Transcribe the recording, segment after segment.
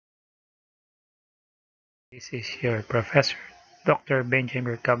This is your professor, Dr.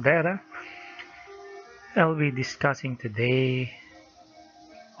 Benjamin Cabrera. I'll be discussing today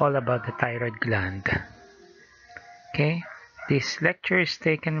all about the thyroid gland. Okay, this lecture is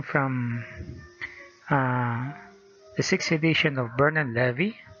taken from uh, the sixth edition of Bernard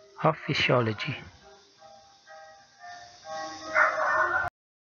Levy of Physiology.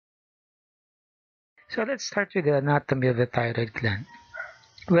 So let's start with the anatomy of the thyroid gland.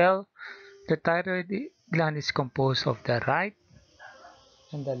 Well, the thyroid gland is composed of the right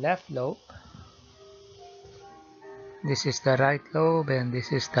and the left lobe. This is the right lobe and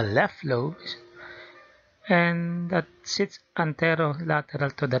this is the left lobe, and that sits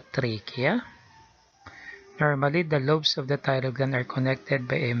anterolateral to the trachea. Normally, the lobes of the thyroid gland are connected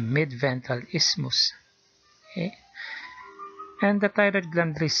by a midventral isthmus. Okay? And the thyroid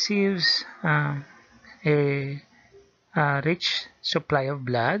gland receives a rich supply of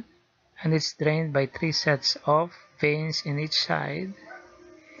blood, and it's drained by three sets of veins in each side: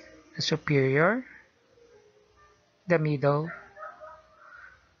 the superior, the middle,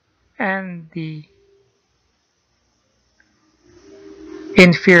 and the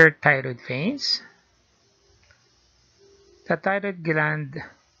inferior thyroid veins. The thyroid gland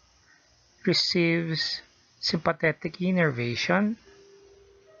receives sympathetic innervation,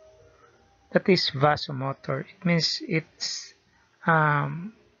 that is vasomotor. It means it's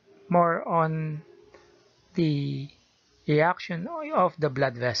um, more on the reaction of the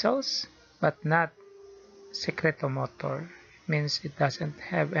blood vessels, but not secretomotor. It means it doesn't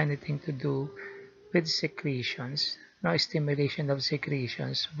have anything to do with secretions. No stimulation of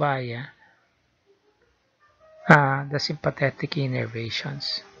secretions via the sympathetic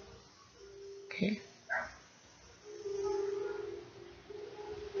innervations. Okay.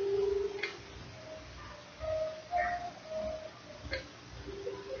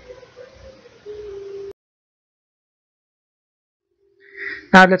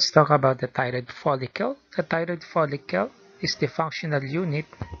 Now let's talk about the thyroid follicle. The thyroid follicle is the functional unit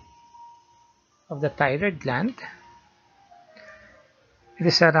of the thyroid gland. It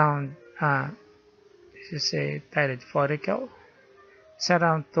is around, this is a thyroid follicle. It's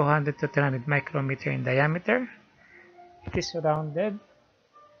around 200 to 300 micrometer in diameter. It is surrounded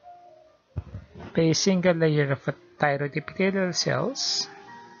by a single layer of thyroid epithelial cells,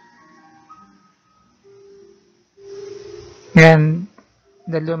 and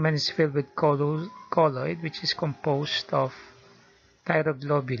the lumen is filled with colloid, which is composed of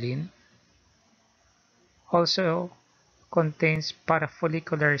thyroglobulin. Also contains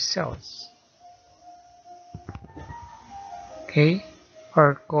parafollicular cells, okay,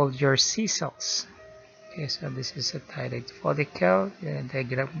 or called your C cells. Okay, so this is a thyroid follicle,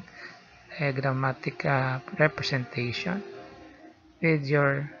 diagrammatic representation with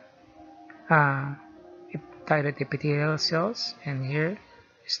your uh, thyroid epithelial cells, and here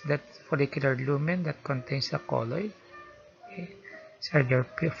is that follicular lumen that contains the colloid. Okay. These are your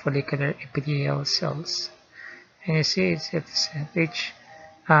follicular epithelial cells, and you see it's rich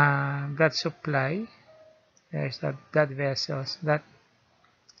blood supply. There's the blood vessels that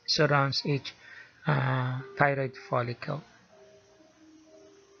surrounds each thyroid follicle.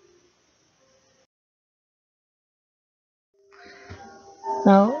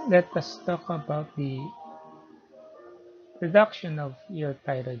 Now let us talk about the production of your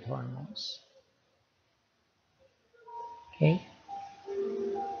thyroid hormones. Okay,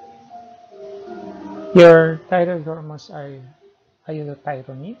 your thyroid hormones are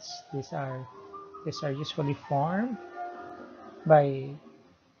iodothyronines. These are usually formed by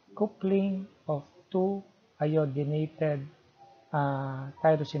coupling of two iodinated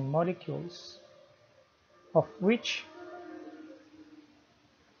tyrosine molecules, of which,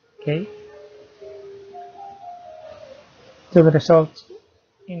 okay, to result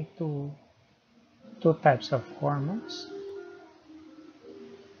into two types of hormones.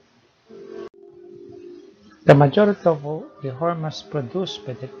 The majority of the hormones produced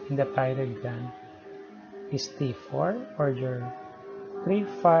in the thyroid gland is T4, or your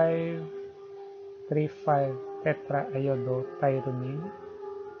 3,5,3,5 tetraiodothyronine,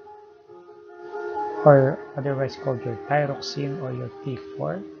 or otherwise called your thyroxine or your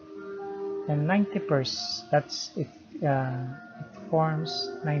T4, and 90%, it forms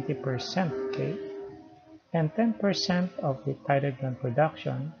 90%, okay, and 10% of the thyroid gland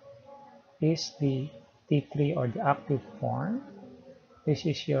production is the T3, or the active form. This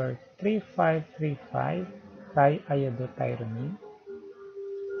is your 3,5,3,5 triiodothyronine,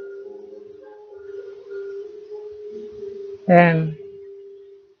 and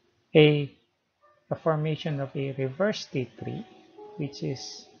a the formation of a reverse T3, which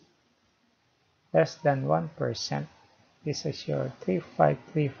is less than 1%. This is your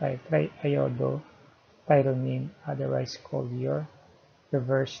 3535 triiodothyronine, otherwise called your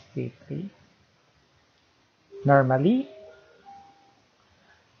reverse T3. Normally,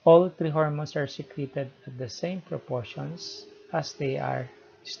 all three hormones are secreted at the same proportions as they are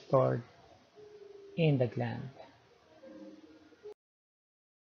stored in the gland.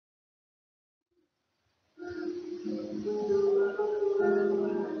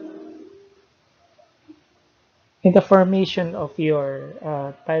 In the formation of your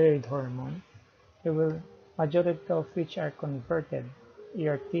thyroid hormone, you will majority of which are converted,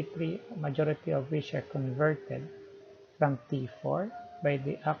 your T3 majority of which are converted from T4 by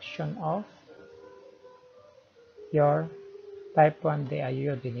the action of your type 1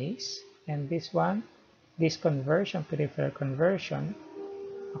 deiodinase. And this conversion, peripheral conversion,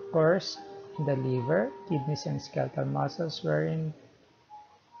 occurs in the liver, kidneys, and skeletal muscles, wherein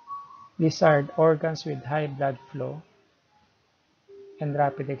these are organs with high blood flow and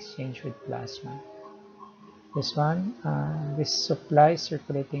rapid exchange with plasma. This supplies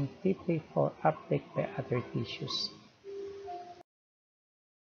circulating T3 for uptake by other tissues.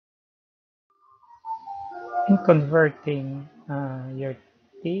 In converting your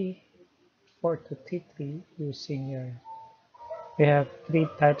T4 to T3 using we have three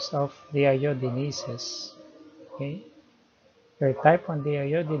types of deiodinases. Okay, your type 1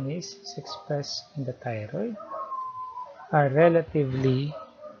 deiodinase is expressed in the thyroid, are relatively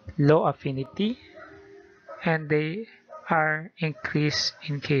low affinity, and they are increased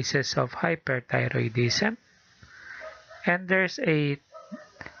in cases of hyperthyroidism. And there's the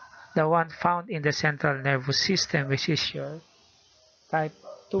one found in the central nervous system, which is your type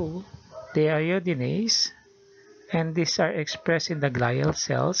 2 deiodinase, and these are expressed in the glial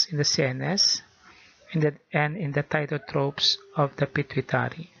cells in the CNS and in the thytotropes of the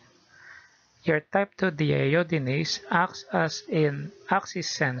pituitary. Your type 2 deiodinase acts as an axis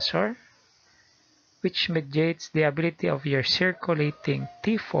sensor, which mediates the ability of your circulating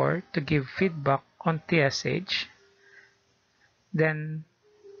T4 to give feedback on TSH. Then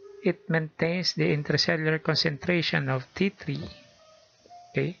it maintains the intracellular concentration of T3.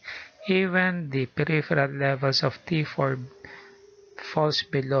 Okay, even the peripheral levels of T4 falls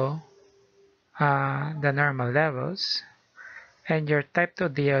below the normal levels, and your type 2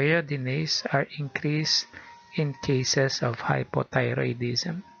 deiodinase are increased in cases of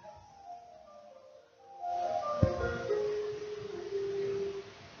hypothyroidism.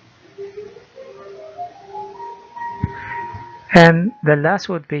 And the last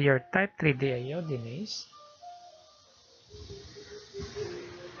would be your type 3 deiodinase,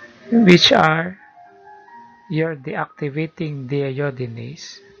 which are your deactivating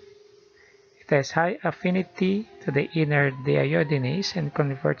deiodinase. It has high affinity to the inner deiodinase and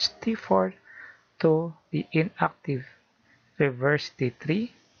converts T4 to the inactive reverse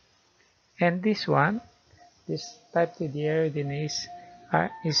T3. And this type 2 deiodinase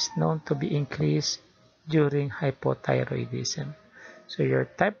is known to be increased during hypothyroidism. So your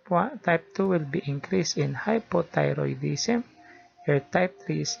type 2 will be increased in hypothyroidism. Your type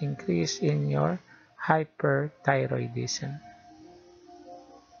 3 is increased in your hyperthyroidism.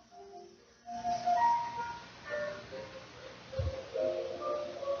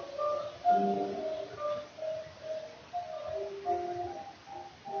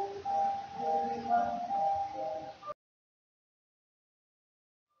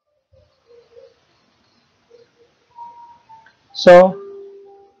 So,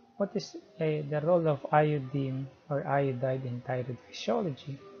 what is the role of iodine or iodide in thyroid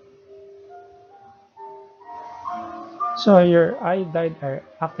physiology? So, your iodide are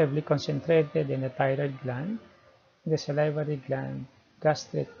actively concentrated in the thyroid gland, the salivary gland,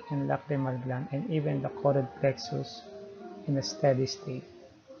 gastric and lacrimal gland, and even the choroid plexus in a steady state.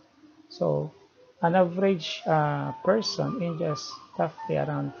 So, an average person ingests roughly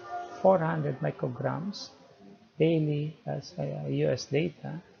around 400 micrograms daily as US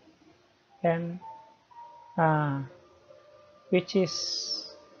data, and uh, which is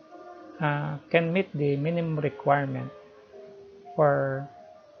can meet the minimum requirement for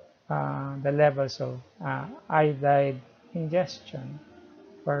the levels of iodide ingestion.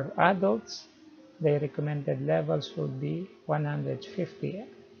 For adults, the recommended levels will be 150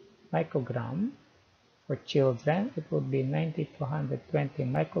 microgram. For children, it would be 90 to 120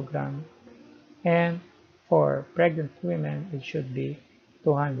 microgram. And for pregnant women, it should be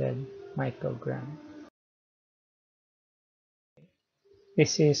 200 microgram.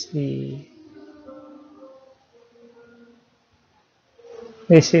 This is the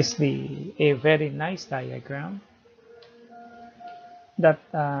a very nice diagram that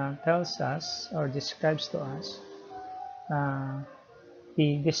tells us or describes to us uh,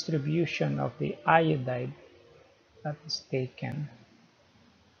 the distribution of the iodide that is taken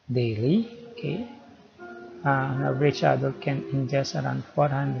daily. Okay, an average adult can ingest around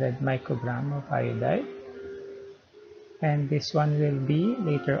 400 microgram of iodide, and this one will be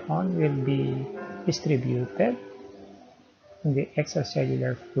later on will be distributed in the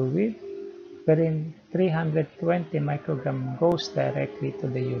extracellular fluid, wherein 320 microgram goes directly to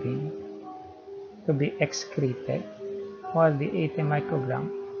the urine to be excreted, while the 80 microgram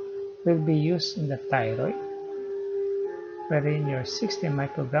will be used in the thyroid, wherein your 60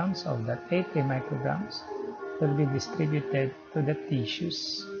 micrograms of that 80 micrograms will be distributed to the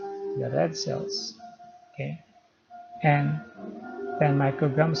tissues, the red cells, okay, and 10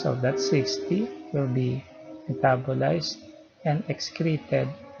 micrograms of that 60 will be metabolized and excreted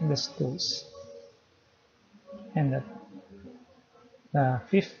in the stools, and the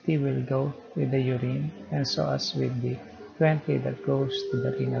 50 will go with the urine, and so as with the 20 that goes to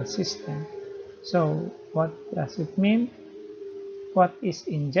the renal system. So what does it mean? What is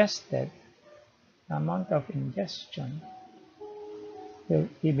ingested, the amount of ingestion, will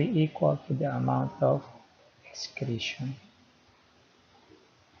be equal to the amount of excretion.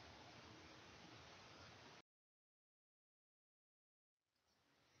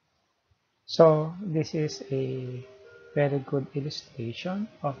 So this is a very good illustration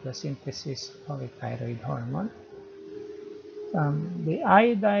of the synthesis of a thyroid hormone. The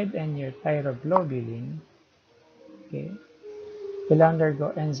iodide and your thyroglobulin, okay, will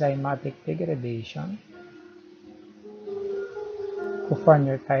undergo enzymatic degradation to form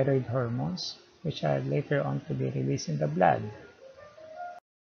your thyroid hormones, which are later on to be released in the blood.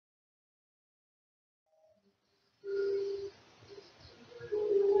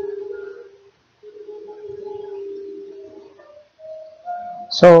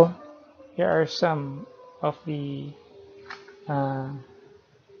 So here are some of the uh,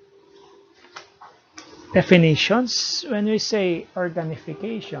 definitions. When we say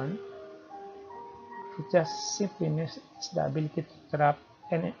organification, it just simply means the ability to trap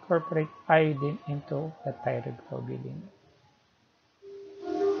and incorporate iodine into the thyroglobulin.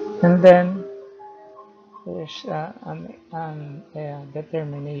 And then there's an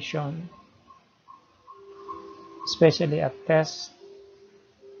determination, especially a test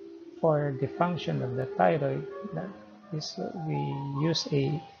for the function of the thyroid. That is, we use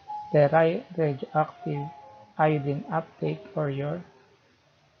the radioactive iodine uptake, or your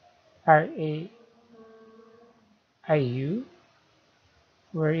RAIU,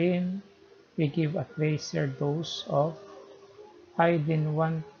 wherein we give a tracer dose of iodine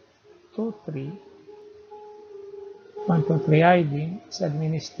 123 iodine is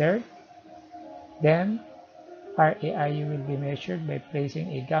administered. Then RAIU will be measured by placing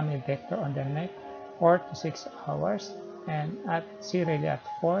a gamma vector on the neck 4 to 6 hours, and at serially at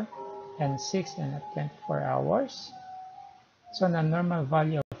 4 and 6 and at 24 hours. So the normal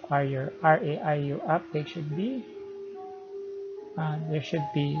value of your RAIU uptake should be, there should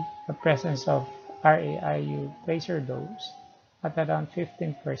be a presence of RAIU tracer dose at around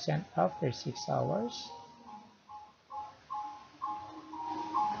 15% after 6 hours.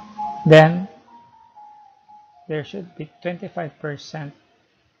 Then there should be 25%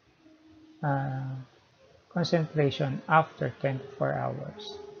 uh, concentration after 24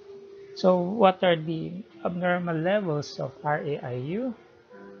 hours. So what are the abnormal levels of RAIU?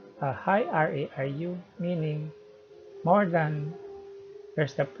 A high RAIU, meaning more than,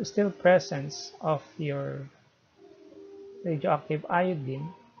 there's the still presence of your radioactive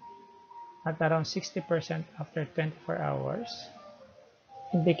iodine at around 60% after 24 hours,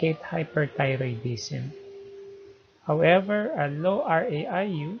 indicate hyperthyroidism. However, a low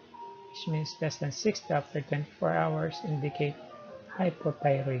RAIU, which means less than 60 after 24 hours, indicate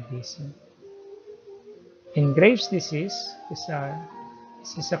hypothyroidism. In Graves' disease, this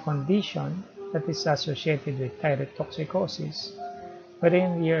is a condition that is associated with thyroid toxicosis,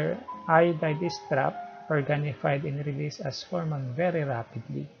 wherein your iodide is trapped, organified, and released as hormone very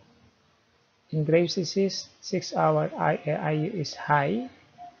rapidly. In Graves' disease, 6-hour RAIU is high,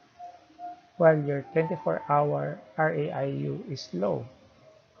 while your 24-hour RAIU is low.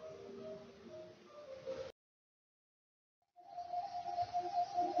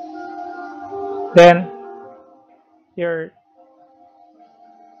 Then your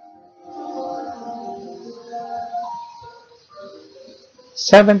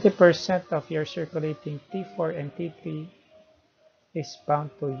 70% of your circulating T4 and T3 is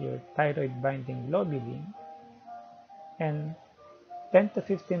bound to your thyroid binding globulin, and 10 to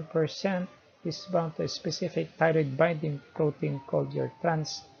 15% is bound to a specific thyroid binding protein called your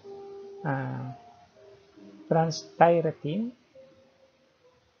transthyretin,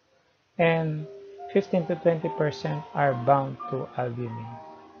 and 15 to 20% are bound to albumin,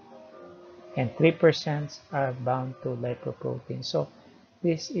 and 3% are bound to lipoprotein. So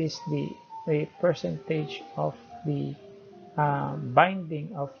this is the percentage of the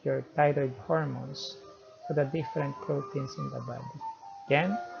binding of your thyroid hormones to the different proteins in the body.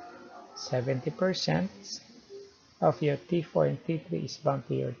 Again, 70% of your T4 and T3 is bound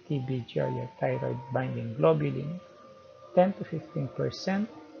to your TBG, or your thyroid binding globulin. 10 to 15%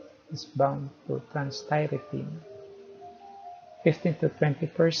 is bound to transthyretin. 15 to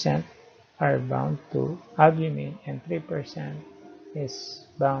 20% are bound to albumin, and 3% is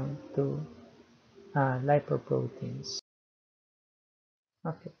bound to lipoproteins.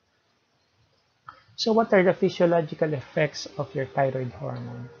 Okay. So what are the physiological effects of your thyroid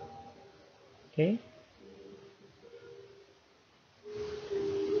hormone? Okay.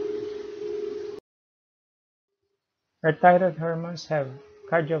 Our thyroid hormones have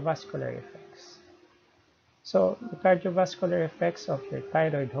cardiovascular effects. So the cardiovascular effects of your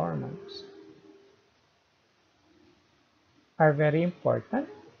thyroid hormones are very important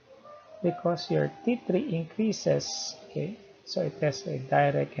because your T3 increases, okay? So it has a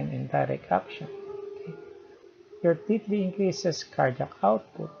direct and indirect action. Okay? Your T3 increases cardiac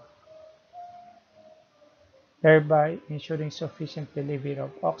output, thereby ensuring sufficient delivery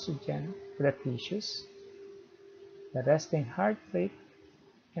of oxygen to the tissues. The resting heart rate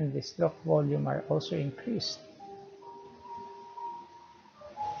and the stroke volume are also increased.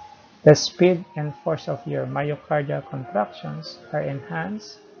 The speed and force of your myocardial contractions are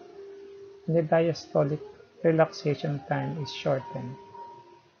enhanced, and the diastolic relaxation time is shortened.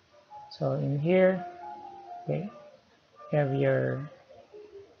 So in here, okay, you have your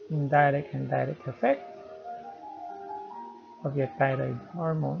indirect and direct effect of your thyroid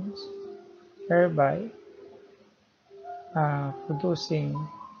hormones, thereby producing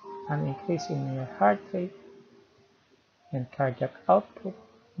an increase in your heart rate and cardiac output,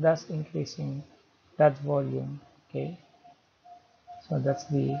 thus increasing blood volume. Okay, so that's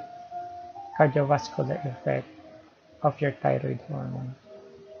the cardiovascular effect of your thyroid hormone.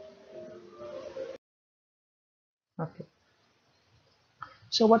 Okay,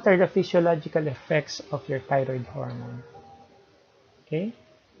 so what are the physiological effects of your thyroid hormone? Okay,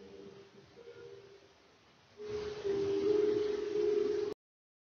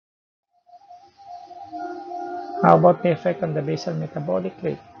 how about the effect on the basal metabolic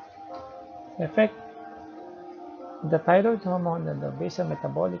rate? The effect of the thyroid hormone on the basal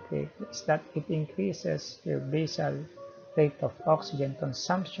metabolic rate is that it increases your basal rate of oxygen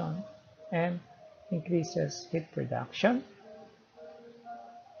consumption and increases heat production.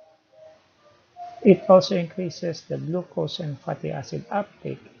 It also increases the glucose and fatty acid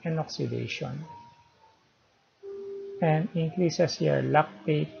uptake and oxidation, and increases your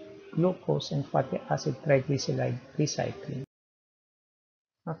lactate, glucose, and fatty acid triglyceride recycling.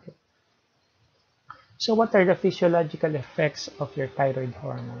 Okay. So what are the physiological effects of your thyroid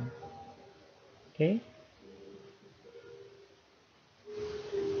hormone? Okay.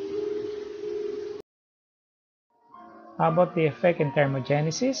 How about the effect in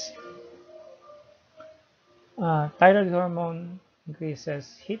thermogenesis? Thyroid hormone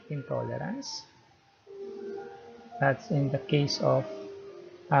increases heat intolerance. That's in the case of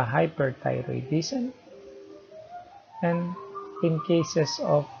hyperthyroidism. And in cases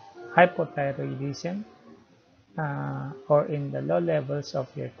of hypothyroidism, or in the low levels of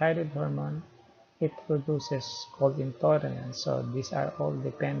your thyroid hormone, it produces cold intolerance. So these are all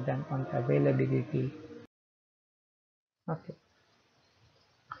dependent on the availability. Okay.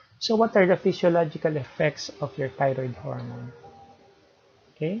 So what are the physiological effects of your thyroid hormone?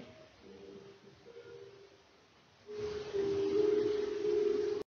 Okay.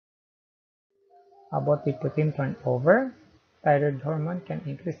 About the protein turnover, thyroid hormone can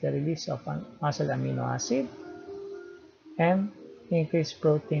increase the release of muscle amino acid and increase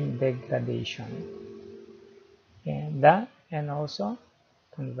protein degradation. And also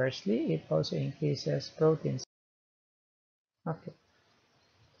conversely, it also increases proteins. Okay.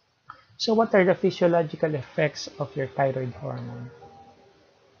 So what are the physiological effects of your thyroid hormone?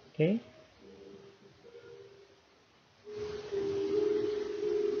 Okay.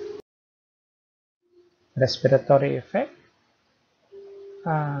 Respiratory effect.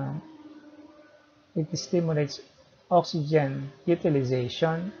 Uh, it stimulates oxygen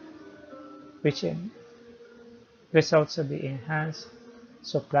utilization, which results in the enhanced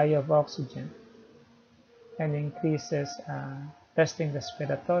supply of oxygen and increases resting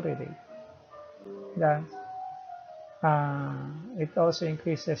respiratory rate. The, uh, it also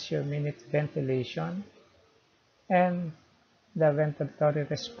increases your minute ventilation and the ventilatory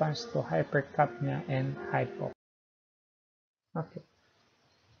response to hypercapnia and hypo. Okay.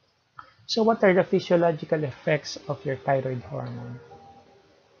 So what are the physiological effects of your thyroid hormone?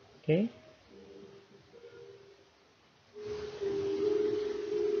 Okay.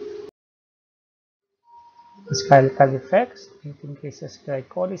 Skeletal effects, it increases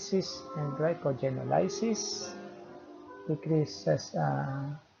glycolysis and glycogenolysis, decreases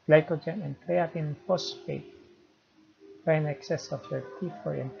glycogen and creatine phosphate by an excess of your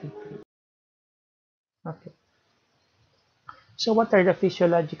T4 and T3. Okay. So what are the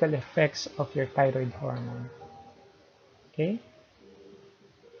physiological effects of your thyroid hormone? Okay.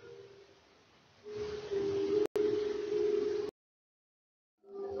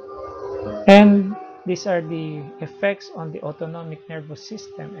 And these are the effects on the autonomic nervous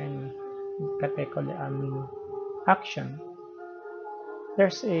system and catecholamine action.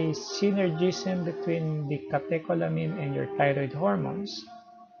 There's a synergism between the catecholamine and your thyroid hormones,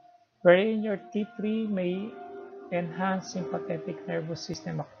 wherein your T3 may enhance sympathetic nervous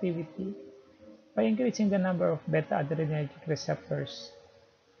system activity by increasing the number of beta-adrenergic receptors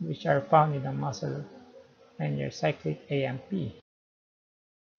which are found in the muscle and your cyclic AMP.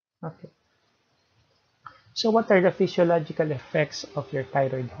 Okay. So what are the physiological effects of your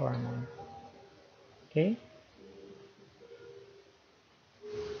thyroid hormone? Okay.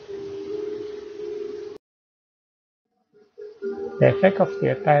 The effect of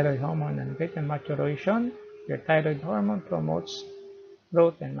your thyroid hormone on growth and maturation. Your thyroid hormone promotes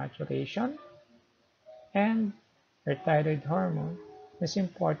growth and maturation, and your thyroid hormone is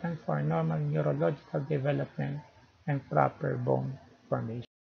important for normal neurological development and proper bone formation.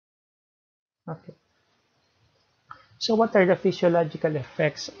 Okay. So what are the physiological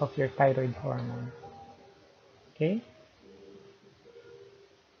effects of your thyroid hormone? Okay.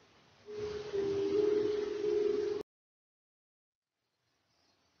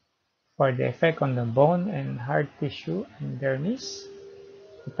 For the effect on the bone and hard tissue and dermis,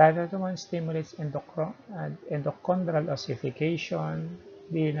 the thyroid hormone stimulates endochondral ossification,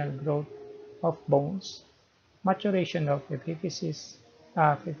 renal growth of bones, maturation of epiphyseal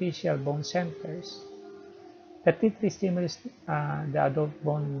bone centers. The T3 stimulates the adult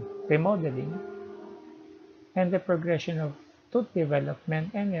bone remodeling, and the progression of tooth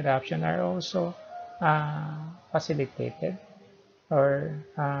development and eruption are also facilitated or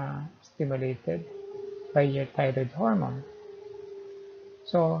stimulated by your thyroid hormone.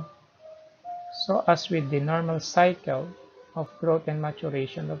 So, so as with the normal cycle of growth and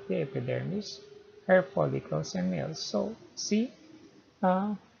maturation of the epidermis, hair follicles, and nails. So, see,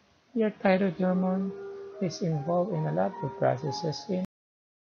 uh, your thyroid hormone is involved in a lot of processes in.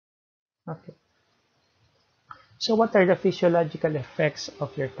 Okay. So, what are the physiological effects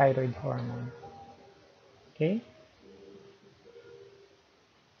of your thyroid hormone? Okay.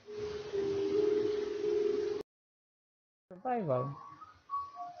 Survival.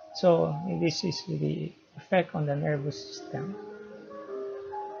 So, this is the effect on the nervous system.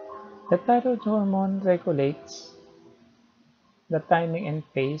 The thyroid hormone regulates the timing and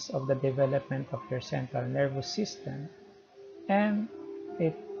pace of the development of your central nervous system, and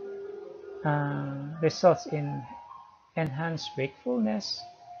it results in enhanced wakefulness,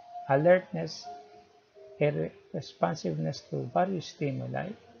 alertness, responsiveness to various stimuli,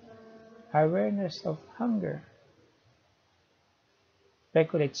 awareness of hunger,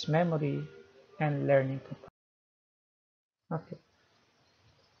 regulates memory, and learning capacity. Okay.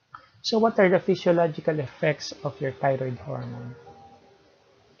 So what are the physiological effects of your thyroid hormone?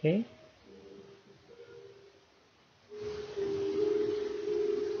 Okay.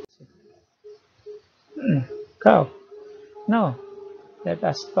 Go. Now, let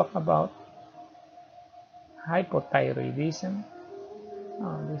us talk about hypothyroidism.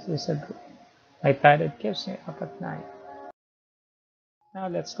 Oh, this is a good. My thyroid keeps me up at night. Now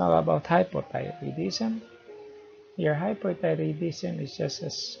let's talk about hypothyroidism. Your hypothyroidism is just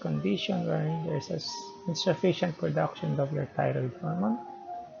a condition where there's insufficient production of your thyroid hormone,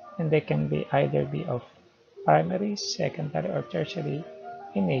 and they can be either be of primary, secondary, or tertiary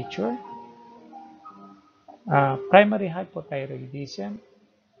in nature. Primary hypothyroidism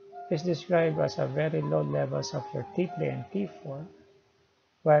is described as a very low levels of your T3 and T4,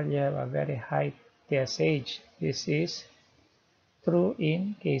 while you have a very high TSH. This is true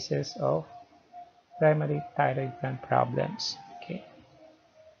in cases of primary thyroid gland problems. Okay,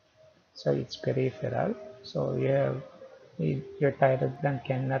 so it's peripheral. So you have your thyroid gland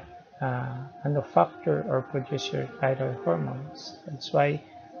cannot manufacture or produce your thyroid hormones. That's why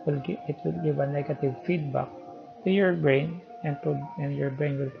it will give a negative feedback to your brain, and your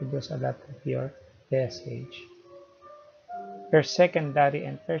brain will produce a lot of your TSH. Your secondary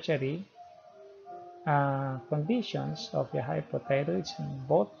and tertiary conditions of your hypothyroidism,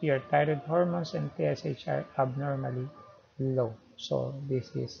 both your thyroid hormones and TSH are abnormally low. So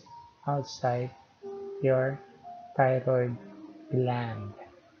this is outside your thyroid gland.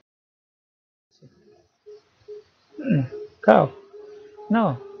 Go.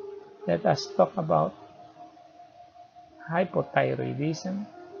 No, let us talk about hypothyroidism.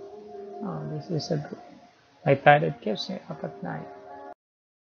 Oh, this is a good. My thyroid keeps me up at night.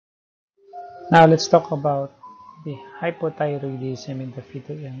 Now let's talk about the hypothyroidism in the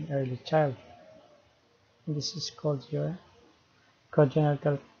fetal and early child. This is called your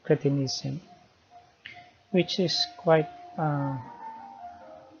congenital cretinism, which is quite not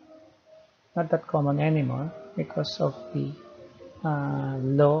that common anymore because of the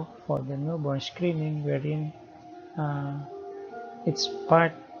law for the newborn screening, wherein uh, it's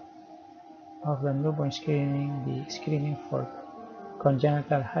part of the newborn screening, the screening for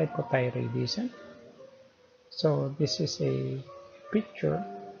congenital hypothyroidism. So this is a picture,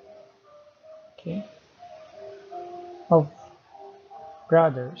 okay, of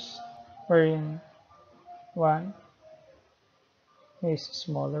brothers, wherein one is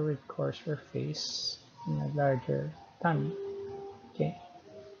smaller with coarser face and a larger tummy, okay,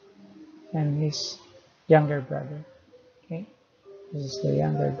 and his younger brother, okay, this is the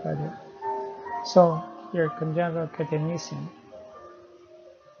younger brother. So your congenital cretinism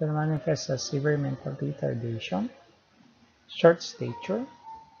will manifest as severe mental retardation, short stature,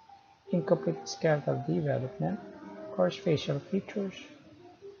 incomplete skeletal development, coarse facial features,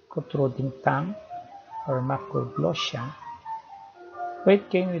 protruding tongue or macroglossia, weight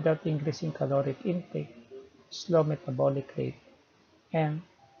gain without increasing caloric intake, slow metabolic rate, and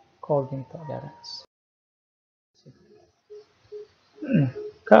cold intolerance.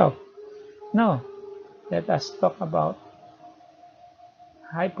 Go. No, let us talk about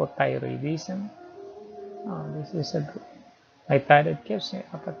hypothyroidism. Oh, this is a good. My thyroid keeps me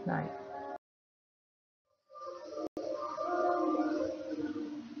up at night.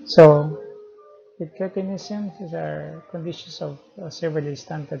 So, with cretinism, these are conditions of severely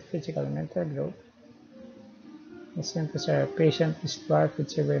stunted physical and mental growth. The symptoms are: patient is dwarfed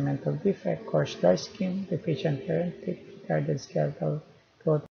with severe mental defect, coarse dry skin, deficient hair and teeth, retarded skeletal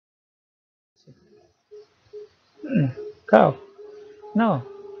growth. Go. No,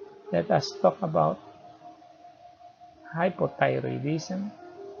 let us talk about hypothyroidism.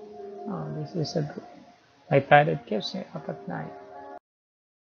 Oh, this is a good. My thyroid keeps me up at night.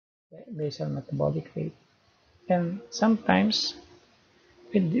 Basal metabolic rate. And sometimes,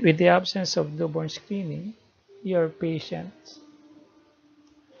 with the absence of newborn screening, your patient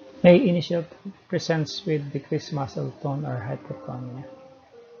may initially present with decreased muscle tone or hypotonia.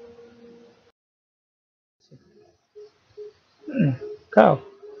 Go.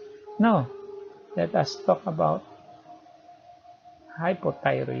 No, let us talk about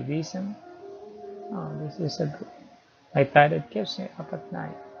hypothyroidism. Oh, this is a good. My thyroid keeps me up at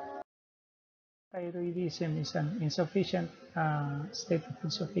night. Thyroidism is an insufficient state of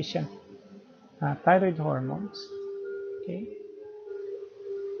insufficient thyroid hormones. Okay,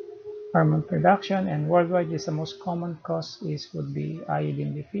 hormone production, and worldwide is the most common cause would be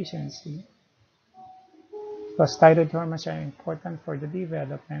iodine deficiency. Because thyroid hormones are important for the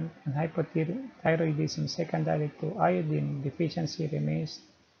development, and hypothyroidism secondary to iodine deficiency remains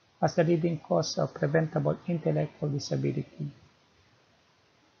as the leading cause of preventable intellectual disability.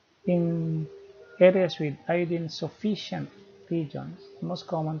 In areas with iodine sufficient regions, the most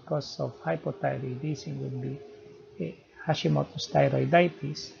common cause of hypothyroidism would be Hashimoto's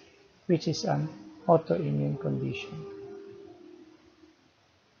thyroiditis, which is an autoimmune condition.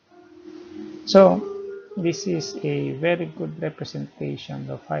 So, this is a very good representation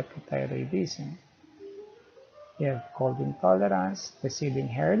of hypothyroidism. You have cold intolerance, receding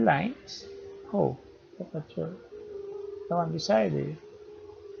hairlines. Oh, look at the one beside you.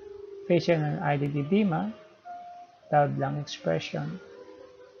 Facial and eyelid edema, loud lung expression,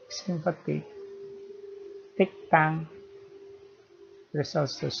 sympathy, thick tongue,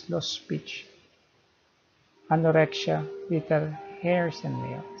 results to slow speech, anorexia, little hairs and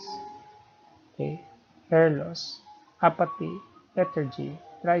nails, okay, hair loss, apathy, lethargy,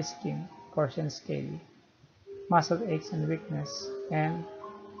 dry skin, coarse and scaly, muscle aches and weakness, and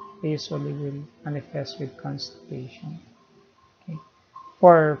they usually will manifest with constipation. Okay.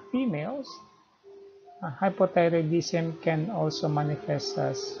 For females, hypothyroidism can also manifest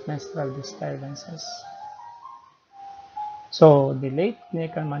as menstrual disturbances. So the late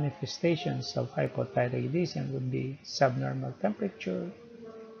clinical manifestations of hypothyroidism would be subnormal temperature,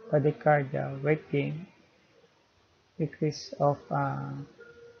 tachycardia, weight gain, decrease of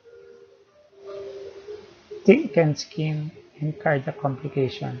thickened skin, and cardiac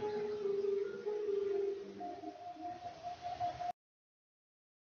complication.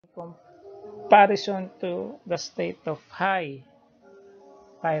 Comparison to the state of high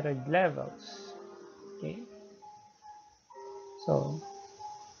thyroid levels. Okay, so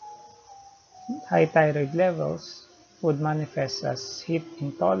high thyroid levels would manifest as heat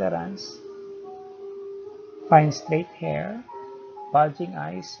intolerance, fine straight hair, bulging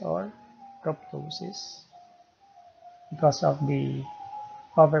eyes, or proptosis because of the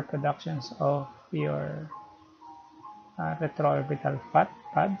overproductions of your retroorbital fat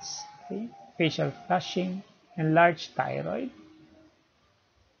pads, okay, facial flushing, enlarged thyroid.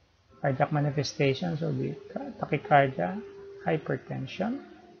 Cardiac manifestations will be tachycardia, hypertension,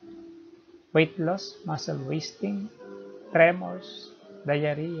 weight loss, muscle wasting, tremors,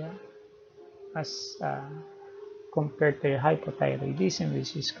 diarrhea, as compared to your hypothyroidism,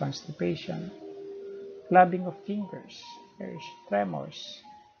 which is constipation, clubbing of fingers, there's tremors.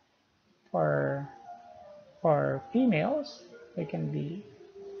 For females, they can be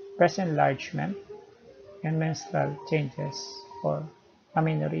breast enlargement and menstrual changes or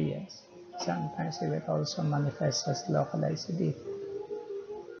amenorrheas. Sometimes it will also manifest as localized edema.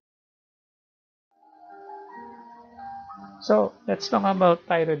 So let's talk about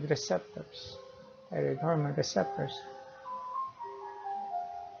thyroid receptors, thyroid hormone receptors.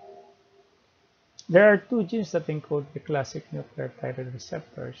 There are two genes that encode the classic nuclear thyroid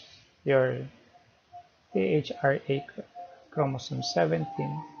receptors, your THRA chromosome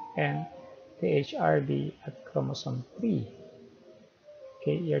 17 and THRB at chromosome 3.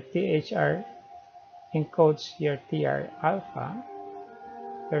 Okay, your THR encodes your TR alpha.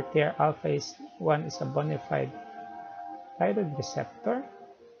 Your TR alpha is a bona fide thyroid receptor,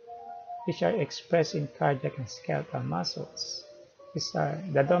 which are expressed in cardiac and skeletal muscles. These are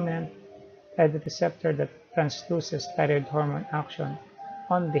the dominant thyroid receptor that transduces thyroid hormone action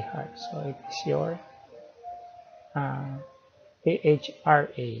on the heart. So it is your uh,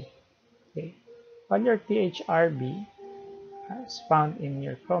 THRA. Okay. While your THRB is found in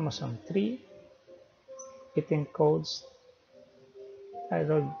your chromosome 3, it encodes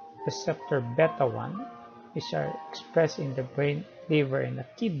thyroid receptor beta 1, which are expressed in the brain, liver, and the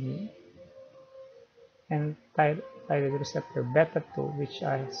kidney, and thyroid receptor beta 2, which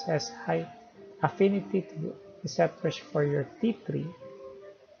has high affinity to receptors for your T3,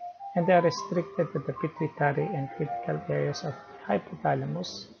 and they are restricted to the pituitary and critical areas of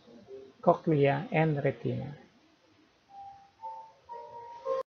hypothalamus, cochlea, and retina.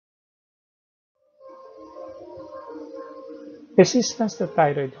 Resistance to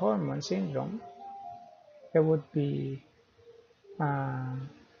thyroid hormone syndrome, there would be uh,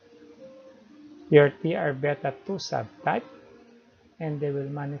 your TR beta 2 subtype, and they will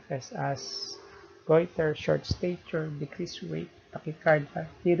manifest as goiter, short stature, decreased weight, tachycardia,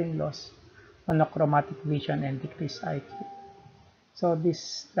 hearing loss, monochromatic vision, and decreased IQ. So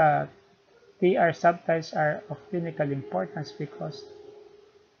these TR subtypes are of clinical importance because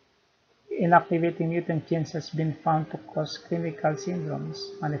inactivating mutant genes has been found to cause clinical syndromes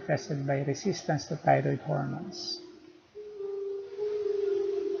manifested by resistance to thyroid hormones.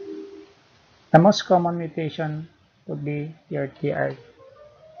 The most common mutation would be your TR2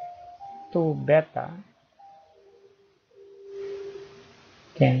 beta,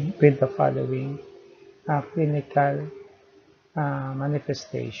 again with the following clinical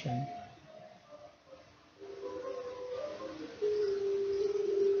manifestation.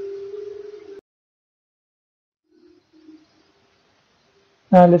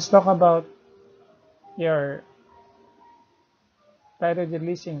 Now let's talk about your thyroid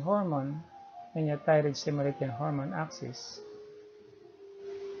releasing hormone and your thyroid stimulating hormone axis.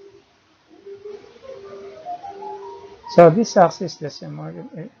 So this axis is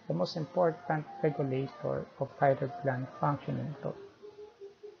the most important regulator of thyroid gland function and growth.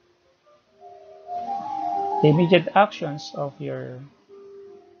 The immediate actions of your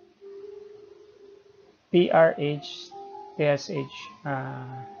TRH, TSH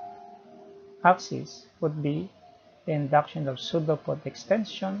axis would be the induction of pseudopod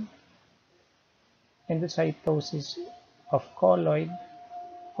extension, endocytosis of colloid,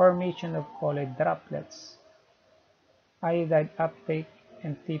 formation of colloid droplets, iodide uptake,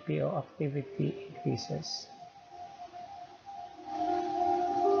 and TPO activity increases.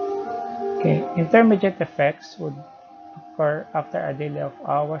 Okay, intermediate effects would occur after a delay of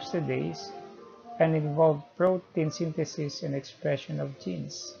hours to days and involve protein synthesis and expression of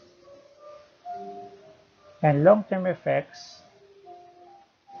genes. And long-term effects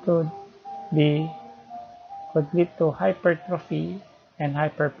could be could lead to hypertrophy and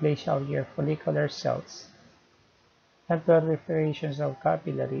hyperplasia of your follicular cells and proliferations of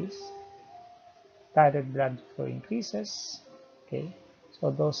capillaries, thyroid blood flow increases. Okay, so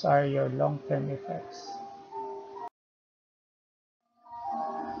those are your long-term effects.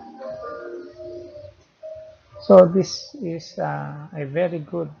 So this is a very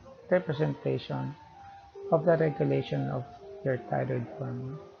good representation of the regulation of your thyroid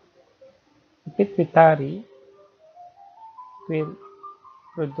hormone. The pituitary will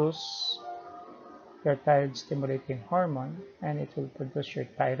produce your thyroid stimulating hormone and it will produce your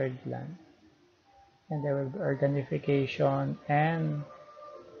thyroid gland. And there will be organification and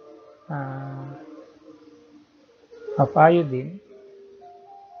uh, of iodine.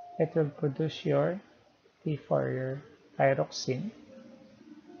 It will produce your T4, your thyroxine,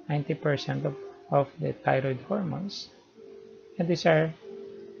 90% of the thyroid hormones. And these are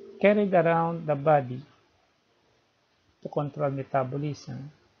carried around the body to control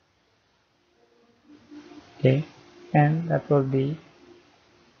metabolism. Okay, and that will be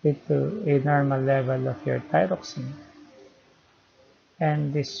lead to a normal level of your thyroxine,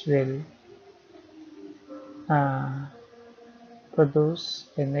 and this will uh, produce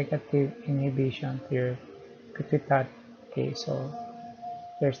a negative inhibition to your pituitary. Okay, so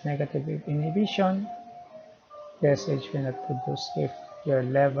there's negative inhibition, TSH will not produce if your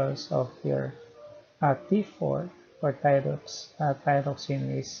levels of your T4 or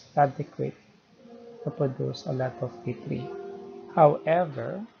thyroxine is adequate to produce a lot of T3.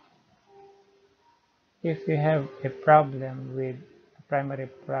 However, if you have a primary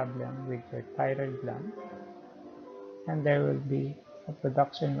problem with your thyroid gland, and there will be a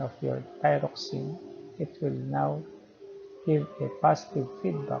production of your thyroxine, it will now give a positive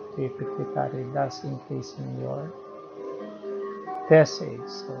feedback to your pituitary, thus increasing your TSH.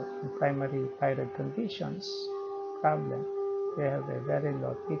 So in primary thyroid conditions problem, they have a very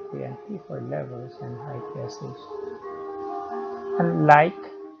low T3 and T4 levels and high TSH. Unlike,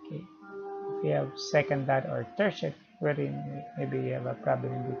 okay, if you have secondary or tertiary, wherein maybe you have a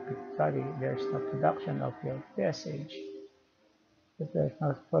problem with pituitary, there's no production of your TSH. If there's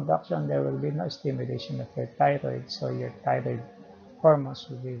no production, there will be no stimulation of your thyroid, so your thyroid hormones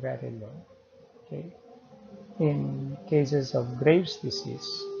will be very low. Okay. In cases of Graves'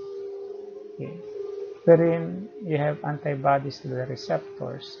 disease, okay, wherein you have antibodies to the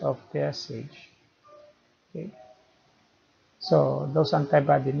receptors of TSH, okay, so those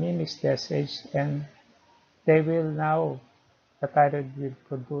antibody mimics TSH and they will now, the thyroid will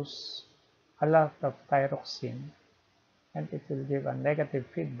produce a lot of thyroxine and it will give a negative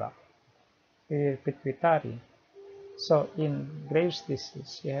feedback to your pituitary. So in Graves'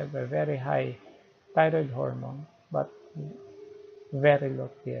 disease, you have a very high thyroid hormone but very low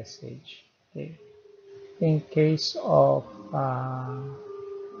TSH. Okay. In case of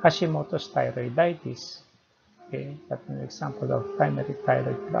Hashimoto's thyroiditis, okay, that's an example of primary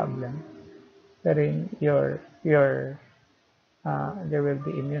thyroid problem, wherein there will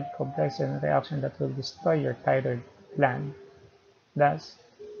be immune complex and reaction that will destroy your thyroid gland. Thus,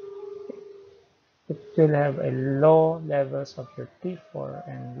 it will have a low levels of your T4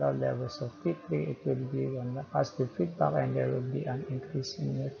 and low levels of T3. It will give a positive feedback and there will be an increase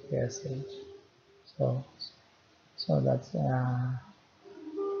in your TSH. So that's a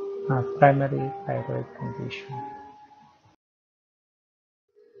primary thyroid condition.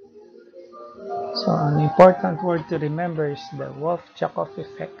 So an important word to remember is the Wolff-Chakoff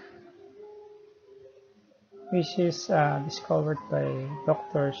effect, which is discovered by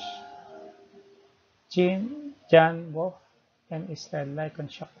doctors Jan Wolff and Israel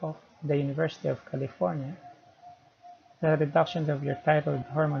Lykonchakov at the University of California. The reduction of your thyroid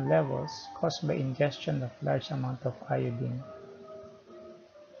hormone levels caused by ingestion of large amount of iodine.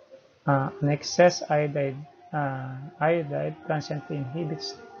 An excess iodide transiently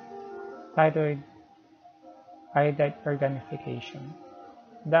inhibits thyroid iodide organification.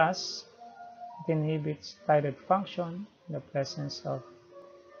 Thus, it inhibits thyroid function in the presence of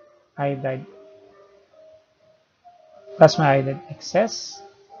iodide, plasma iodide excess,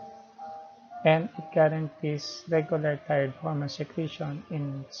 and it guarantees regular thyroid hormone secretion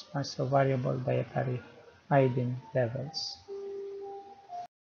in response to variable dietary iodine levels.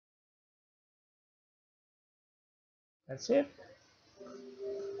 That's it.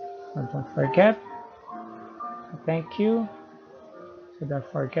 And don't forget, thank you. So don't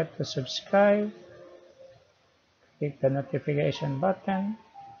forget to subscribe, click the notification button,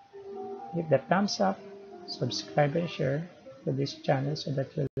 hit the thumbs up, subscribe and share to this channel so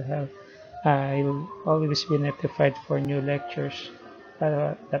that you'll always be notified for new lectures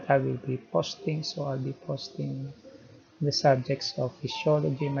that I will be posting. So I'll be posting the subjects of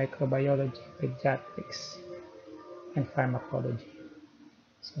physiology, microbiology, pediatrics, and pharmacology.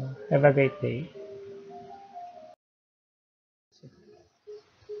 So have a great day.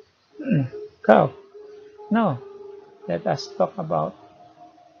 Go. No, let us talk about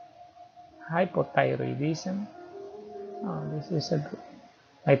hypothyroidism. Oh, this is a good.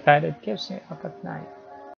 My thyroid keeps me up at night.